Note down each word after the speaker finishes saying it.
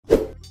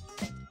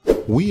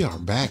We are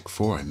back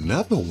for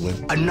another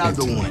one.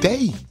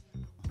 Today,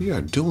 we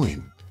are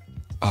doing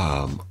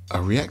a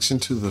reaction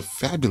to the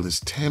fabulous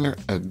Tanner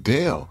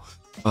Adell.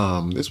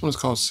 This one's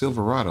called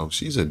Silverado.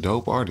 She's a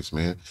dope artist,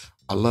 man.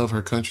 I love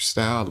her country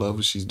style. I love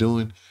what she's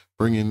doing,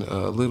 bringing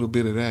a little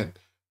bit of that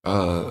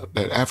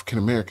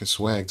African-American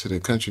swag to the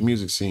country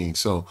music scene.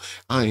 So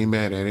I ain't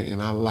mad at it,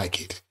 and I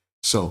like it.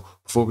 So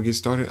before we get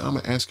started, I'm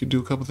going to ask you to do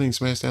a couple things.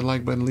 Smash that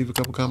like button, leave a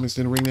couple comments,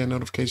 then ring that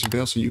notification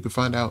bell so you can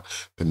find out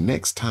the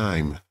next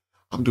time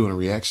I'm doing a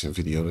reaction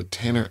video to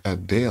Tanner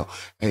Adell.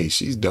 Hey,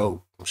 she's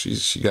dope.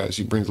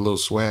 She brings a little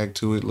swag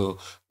to it, little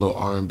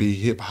R&B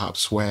hip hop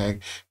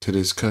swag to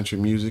this country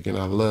music, and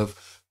I love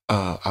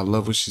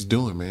what she's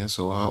doing, man.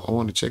 So I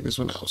want to check this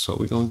one out. So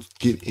we're gonna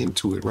get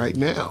into it right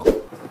now.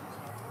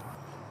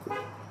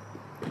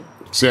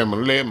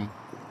 7-Eleven.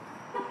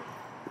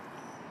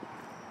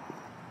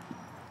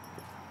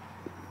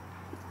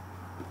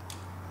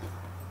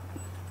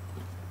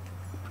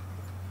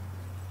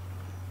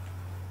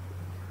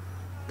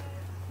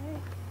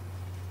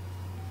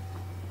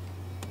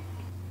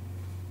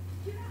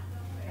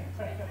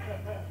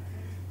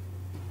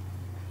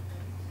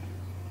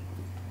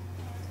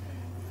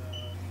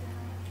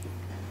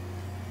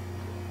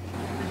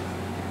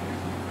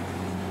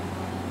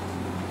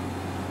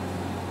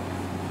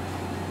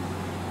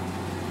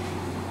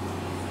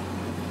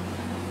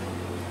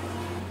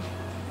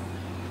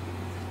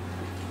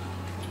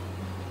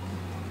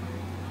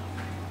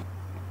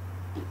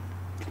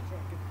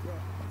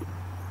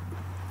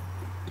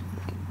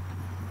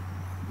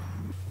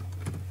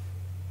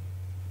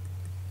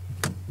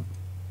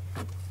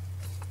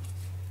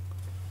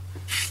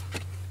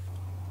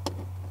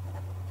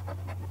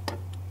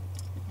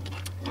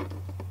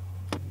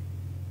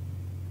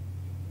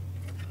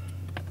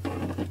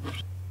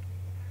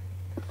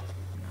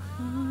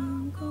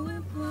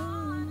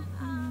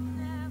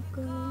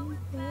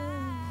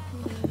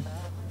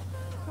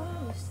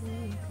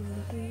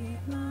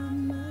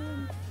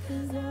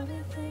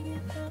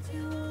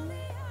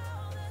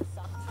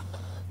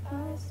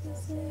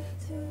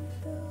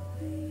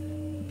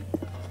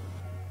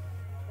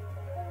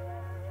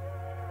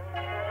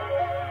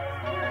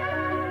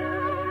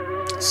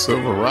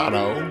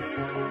 Silverado.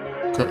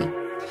 Okay.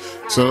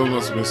 So those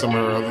must have been some of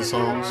her other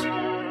songs.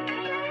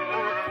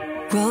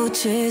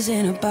 Roaches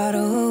in a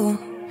bottle,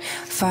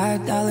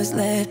 $5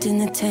 left in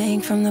the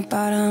tank from the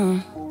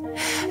bottom.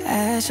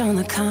 Ash on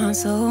the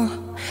console,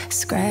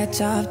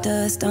 scratch off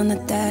dust on the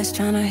dash,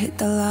 trying to hit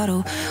the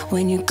lotto.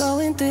 When you're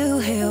going through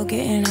hell,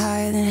 getting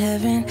higher than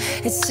heaven,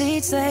 it's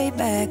seats laid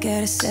back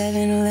at a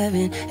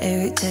 7-Eleven.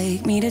 Eric,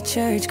 take me to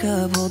church,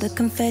 cup, hold a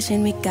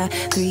confession. We got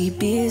 3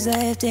 beers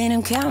left and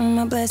I'm counting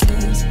my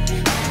blessings.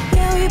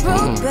 Yeah, we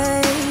broke,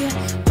 babe,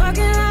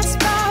 parking lot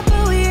spot,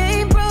 but we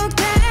ain't broke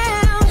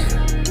down.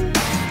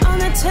 On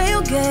the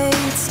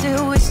tailgate,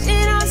 still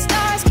wishing on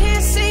stars,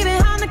 can't see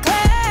behind the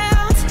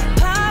clouds.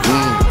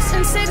 Potholes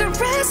and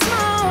cigarette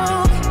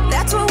smoke,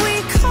 that's what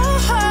we call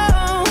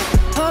home.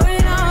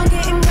 Pouring on,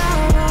 getting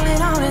gone,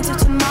 rolling on into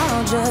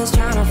tomorrow. Just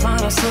trying to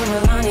find a silver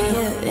lining,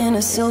 yeah, in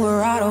a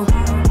Silverado.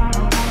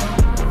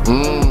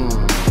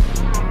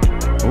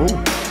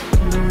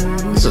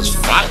 This is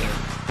fire.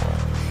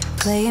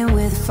 Playing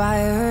with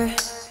fire,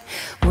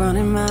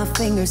 running my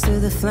fingers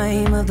through the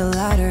flame of the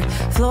lighter.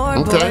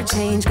 Floorboard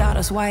change got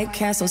us White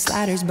Castle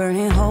sliders,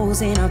 burning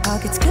holes in our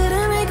pockets,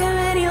 couldn't make them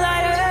any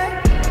lighter.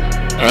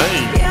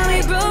 Hey. Yeah,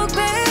 we broke,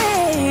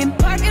 babe,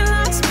 parking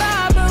lot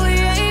spot, but we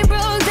ain't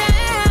broke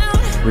down.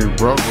 We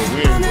broke, but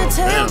we ain't broke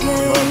down.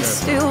 Tailgate,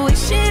 still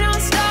wishing on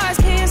stars,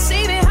 can't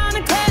see behind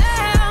the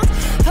clouds.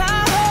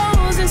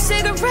 Potholes and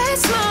cigarette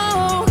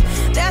smoke,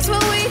 that's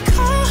what we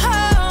call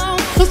home.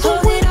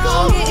 Holding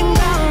on, getting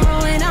gone,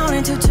 rolling on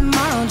into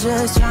tomorrow.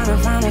 Just trying to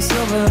find a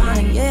silver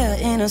lining, yeah,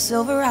 in a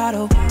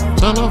Silverado.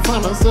 Trying to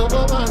find a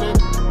silver lining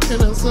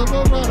in a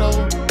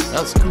Silverado.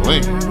 That's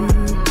clean.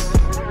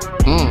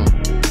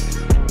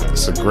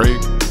 It's a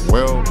great,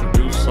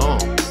 well-produced song.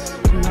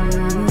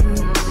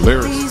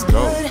 Lyrics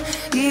go.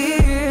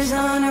 Years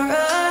under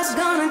us,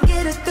 gonna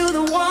get us through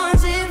the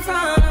ones in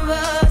front of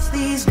us.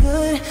 These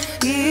good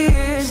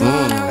years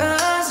under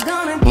us,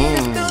 gonna get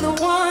us through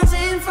the ones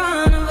in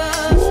front of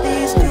us.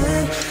 These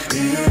good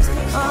years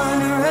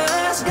under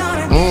us,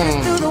 gonna get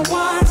us through the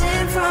ones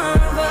in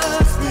front of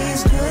us.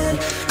 These good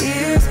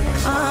years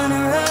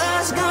under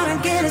us, gonna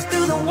get us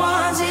through the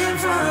ones in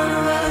front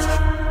of us.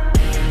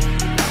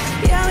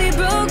 Yeah, we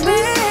broke,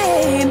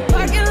 babe,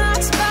 parking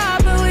lot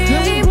spot, but we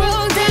ain't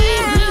broke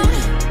down.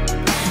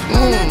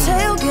 On the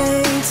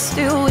tailgate,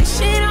 still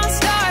wishing on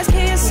stars,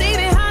 can't see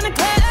behind the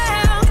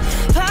clouds.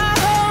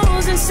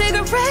 Potholes and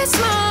cigarette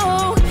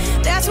smoke,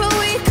 that's what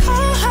we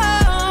call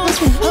home.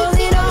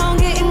 Holding on,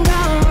 getting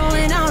gone,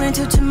 rolling on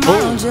into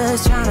tomorrow.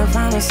 Just trying to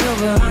find a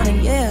silver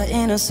lining, yeah,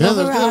 in a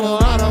Silverado.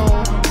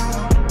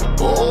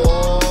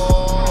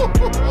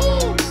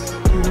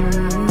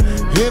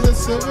 In a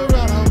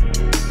Silverado.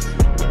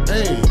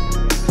 Hey.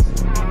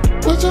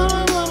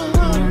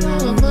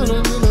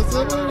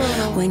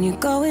 When you're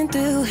going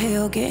through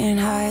hell, getting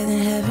higher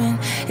than heaven,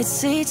 It's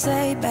seats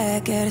laid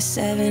back at a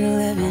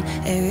 7-Eleven.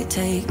 Eric,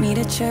 take me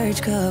to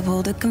church, cup,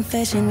 hold a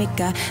confession. We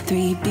got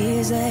 3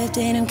 beers left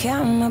and I'm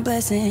counting my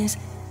blessings.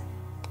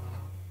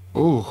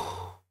 Ooh.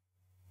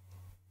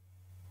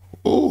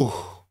 Ooh.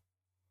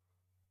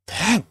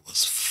 That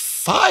was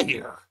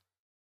fire.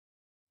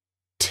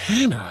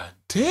 Tanner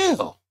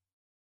Adell.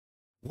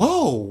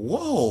 Whoa,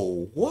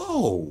 whoa,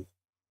 whoa.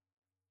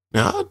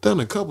 Now, I've done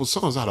a couple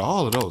songs out of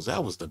all of those.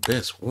 That was the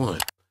best one.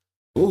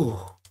 Ooh.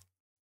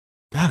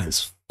 That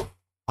is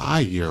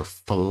fire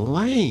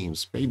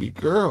flames, baby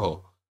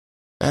girl.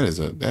 That is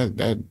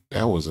that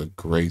was a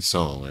great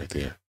song right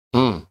there.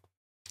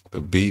 The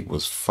beat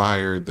was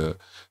fire. The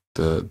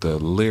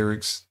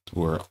lyrics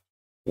were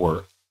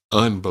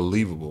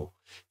unbelievable.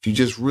 If you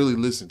just really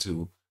listen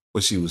to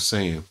what she was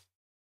saying,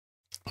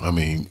 I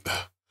mean,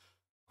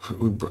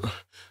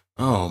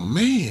 oh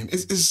man,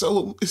 it's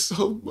so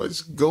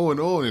much going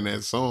on in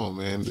that song,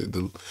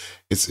 man.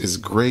 It's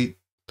great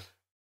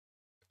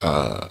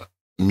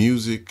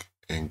music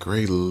and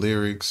great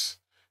lyrics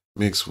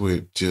mixed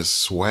with just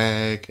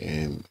swag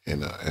and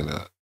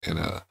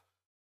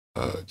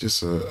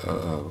just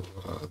a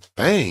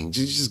thing. You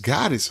just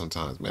got it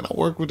sometimes, man. I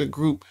work with a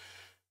group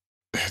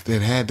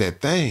that had that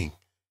thing,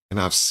 and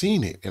I've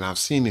seen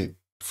it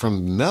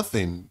from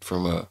nothing,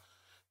 from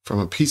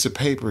a piece of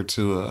paper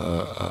to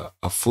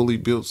a fully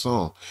built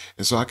song.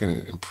 And so I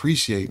can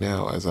appreciate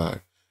now as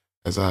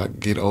I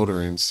get older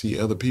and see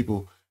other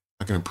people,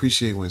 I can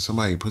appreciate when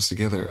somebody puts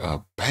together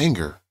a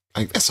banger.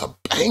 Like, that's a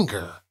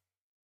banger.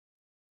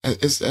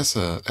 That's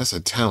a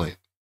talent,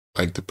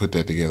 like, to put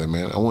that together,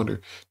 man. I wonder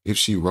if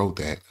she wrote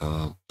that.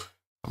 I'm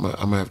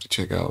gonna have to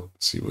check out,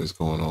 see what's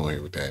going on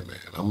here with that,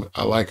 man.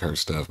 I like her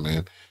stuff,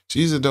 man.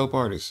 She's a dope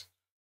artist.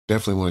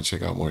 Definitely want to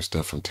check out more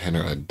stuff from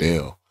Tanner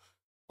Adell.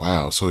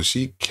 Wow. So is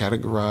she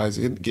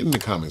categorized? Get in the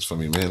comments for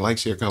me, man. Like,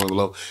 share, comment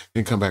below,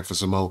 then come back for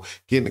some more.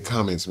 Get in the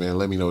comments, man.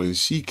 Let me know. Is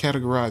she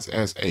categorized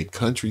as a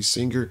country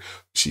singer?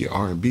 Is she an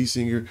R&B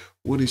singer?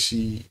 What does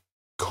she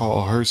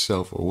call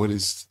herself, or what are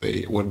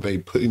they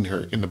putting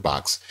her in the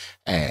box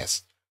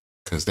as?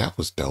 Because that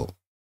was dope.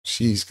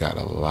 She's got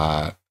a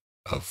lot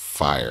of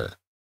fire,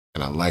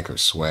 and I like her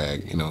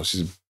swag. You know,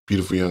 she's a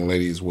beautiful young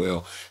lady as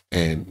well,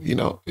 and you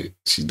know,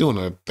 she's doing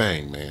her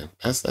thing, man.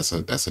 That's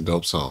a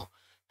dope song.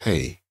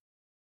 Hey.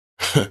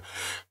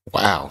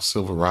 Wow,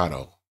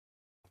 Silverado.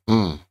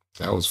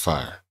 That was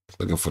fire.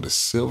 Looking for the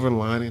silver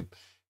lining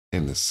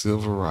in the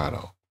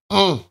Silverado.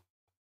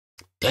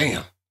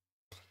 Damn.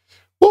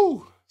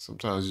 Woo.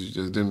 Sometimes you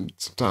just didn't.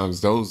 Sometimes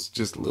those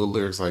just little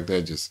lyrics like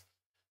that just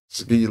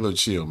give you a little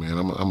chill, man.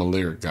 I'm a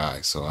lyric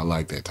guy, so I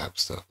like that type of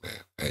stuff, man.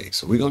 Hey,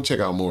 so we're gonna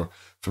check out more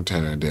from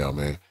Tanner Adell,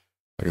 man.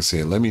 Like I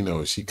said, let me know,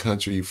 is she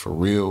country for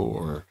real,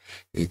 or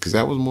because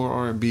that was more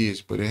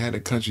R&B-ish, but it had a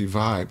country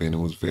vibe and it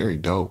was very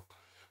dope.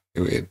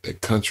 It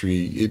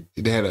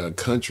had a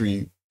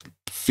country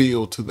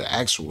feel to the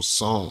actual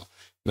song.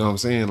 You know what I'm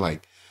saying?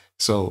 Like,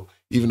 so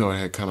even though it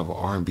had kind of an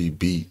R&B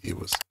beat,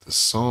 the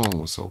song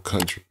was so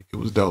country. It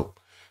was dope.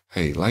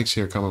 Hey, like,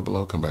 share, comment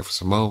below. Come back for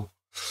some more.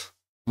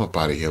 I'm up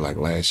out of here like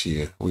last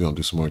year. We're going to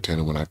do some more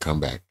Tanner when I come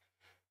back.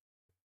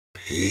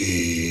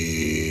 Peace.